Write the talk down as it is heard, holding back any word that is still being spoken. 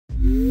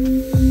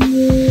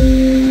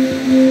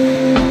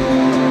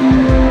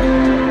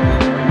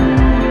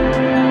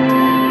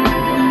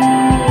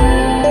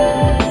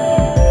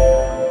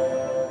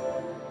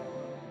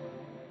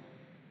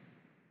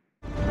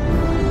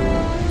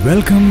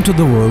Welcome to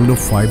the world of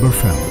Fibre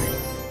Family.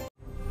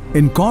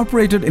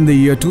 Incorporated in the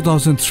year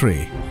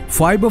 2003,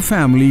 Fibre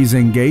Family is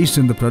engaged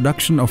in the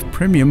production of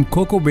premium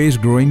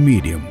cocoa-based growing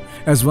medium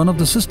as one of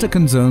the sister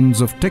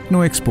concerns of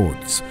Techno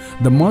Exports,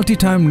 the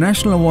multi-time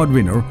national award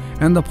winner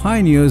and the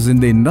pioneers in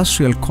the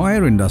industrial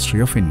coir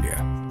industry of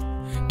India.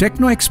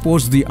 Techno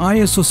Exports, the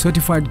ISO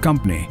certified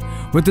company,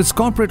 with its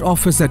corporate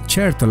office at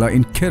Cherthala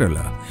in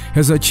Kerala,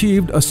 has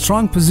achieved a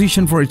strong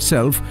position for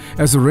itself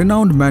as a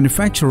renowned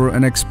manufacturer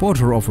and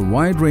exporter of a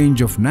wide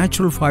range of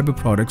natural fiber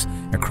products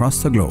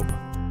across the globe.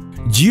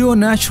 Geo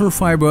Natural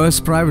Fibers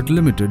Private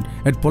Limited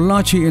at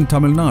Pollachi in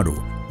Tamil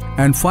Nadu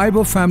and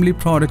Fibre Family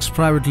Products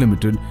Private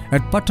Limited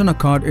at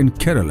Pattanakad in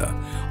Kerala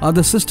are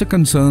the sister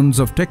concerns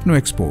of Techno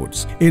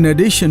Exports, in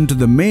addition to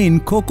the main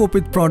Coco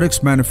Peat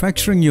products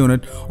manufacturing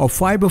unit of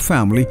Fibre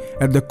Family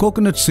at the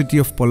coconut city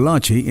of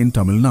Pollachi in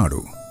Tamil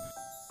Nadu.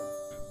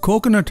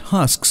 Coconut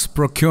husks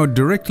procured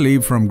directly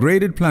from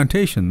graded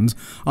plantations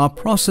are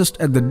processed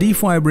at the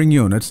defibering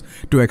units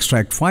to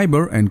extract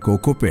fiber and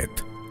coco peat.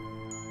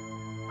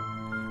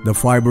 The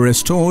fiber is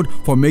stored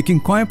for making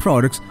coir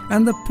products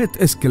and the pith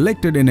is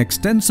collected in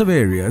extensive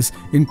areas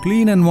in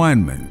clean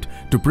environment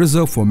to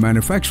preserve for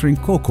manufacturing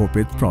coco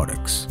peat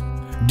products.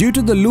 Due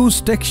to the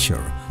loose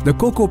texture, the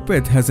coco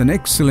peat has an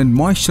excellent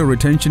moisture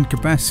retention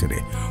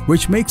capacity,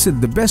 which makes it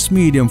the best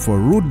medium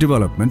for root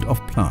development of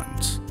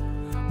plants.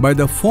 By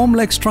the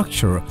foam-like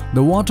structure,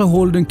 the water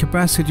holding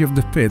capacity of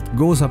the pith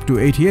goes up to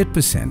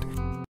 88%.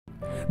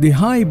 The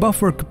high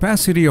buffer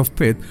capacity of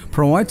pith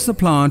provides the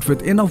plant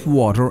with enough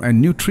water and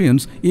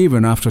nutrients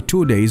even after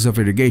 2 days of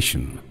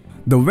irrigation.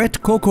 The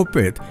wet coco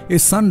peat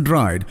is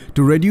sun-dried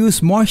to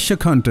reduce moisture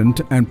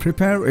content and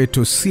prepare it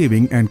to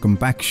sieving and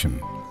compaction.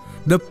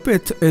 The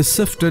pith is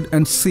sifted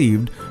and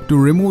sieved to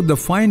remove the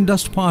fine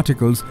dust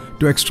particles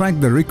to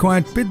extract the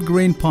required pith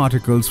grain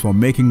particles for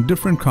making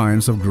different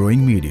kinds of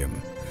growing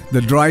medium. The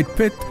dried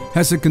pith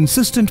has a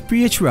consistent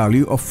pH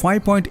value of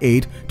 5.8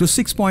 to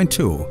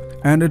 6.2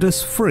 and it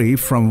is free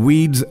from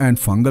weeds and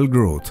fungal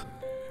growth.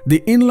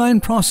 The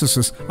inline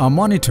processes are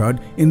monitored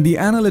in the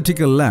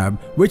analytical lab,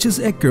 which is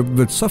equipped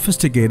with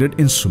sophisticated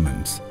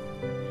instruments.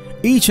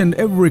 Each and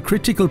every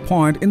critical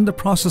point in the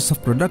process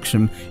of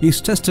production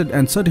is tested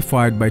and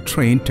certified by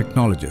trained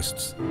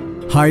technologists.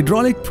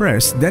 Hydraulic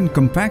press then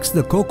compacts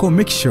the cocoa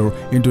mixture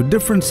into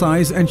different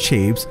size and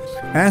shapes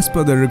as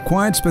per the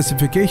required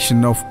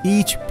specification of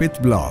each pith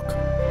block.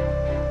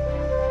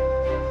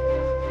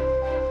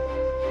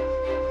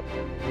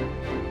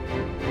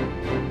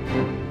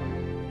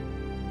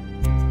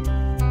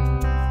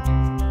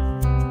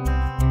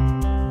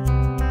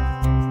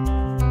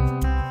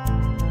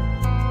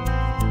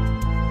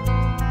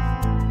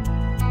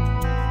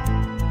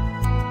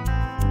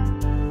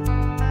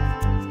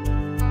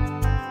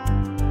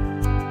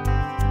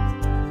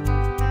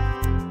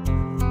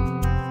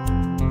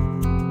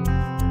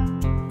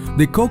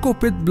 The coco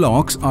peat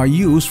blocks are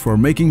used for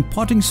making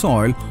potting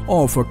soil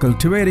or for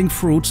cultivating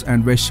fruits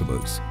and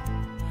vegetables.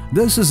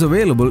 This is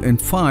available in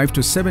 5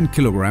 to 7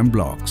 kilogram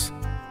blocks.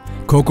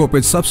 Coco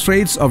peat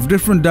substrates of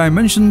different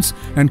dimensions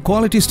and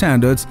quality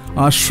standards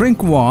are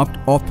shrink warped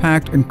or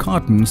packed in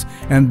cartons,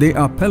 and they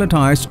are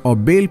pelletized or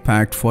bale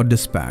packed for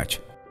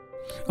dispatch.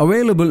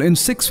 Available in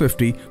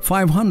 650,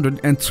 500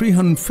 and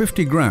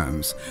 350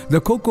 grams, the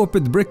coco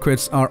peat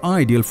briquettes are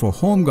ideal for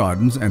home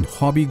gardens and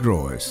hobby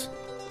growers.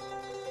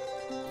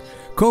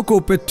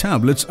 Coco peat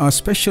tablets are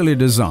specially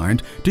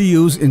designed to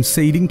use in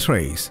seeding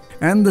trays,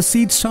 and the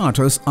seed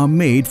starters are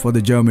made for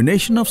the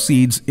germination of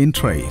seeds in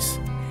trays.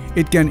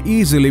 It can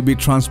easily be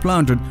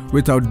transplanted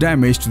without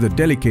damage to the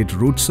delicate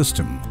root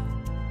system.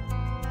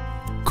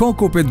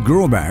 Coco peat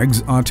grow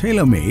bags are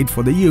tailor-made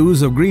for the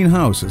use of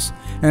greenhouses,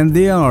 and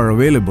they are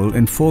available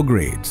in 4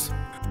 grades.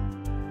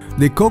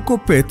 The coco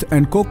peat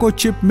and cocoa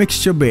chip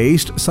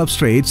mixture-based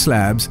substrate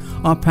slabs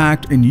are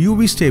packed in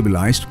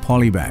UV-stabilized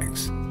poly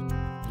bags.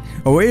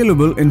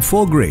 Available in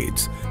 4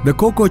 grades, the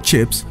cocoa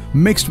chips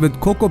mixed with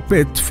coco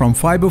peat from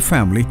Fibre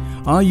Family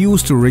are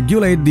used to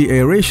regulate the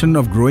aeration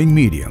of growing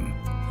medium.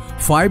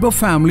 Fibre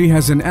Family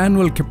has an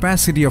annual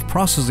capacity of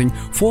processing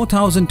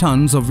 4,000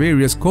 tons of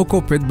various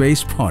coco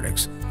peat-based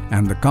products,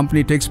 and the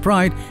company takes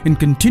pride in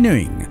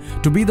continuing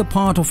to be the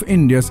part of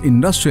India's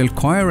industrial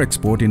coir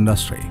export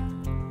industry.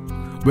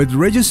 With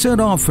registered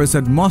office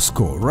at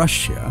Moscow,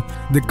 Russia,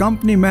 the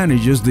company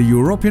manages the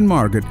European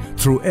market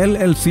through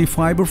LLC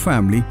Fibre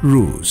Family,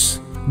 Rus.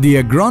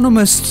 The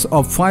agronomists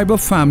of Fibre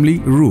Family,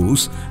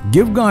 Rus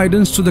give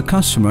guidance to the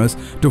customers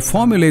to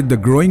formulate the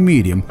growing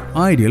medium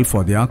ideal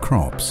for their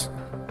crops.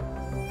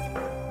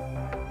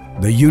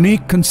 The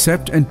unique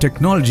concept and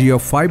technology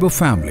of Fibre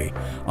Family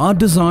are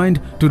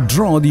designed to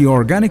draw the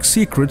organic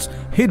secrets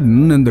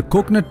hidden in the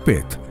coconut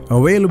pith,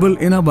 available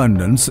in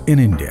abundance in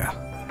India.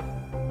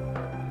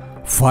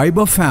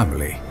 Fibre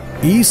Family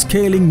is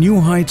scaling new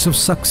heights of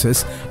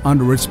success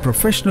under its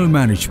professional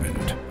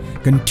management,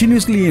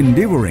 continuously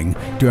endeavoring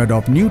to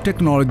adopt new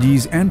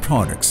technologies and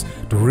products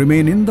to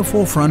remain in the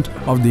forefront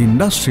of the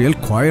industrial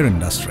coir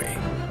industry.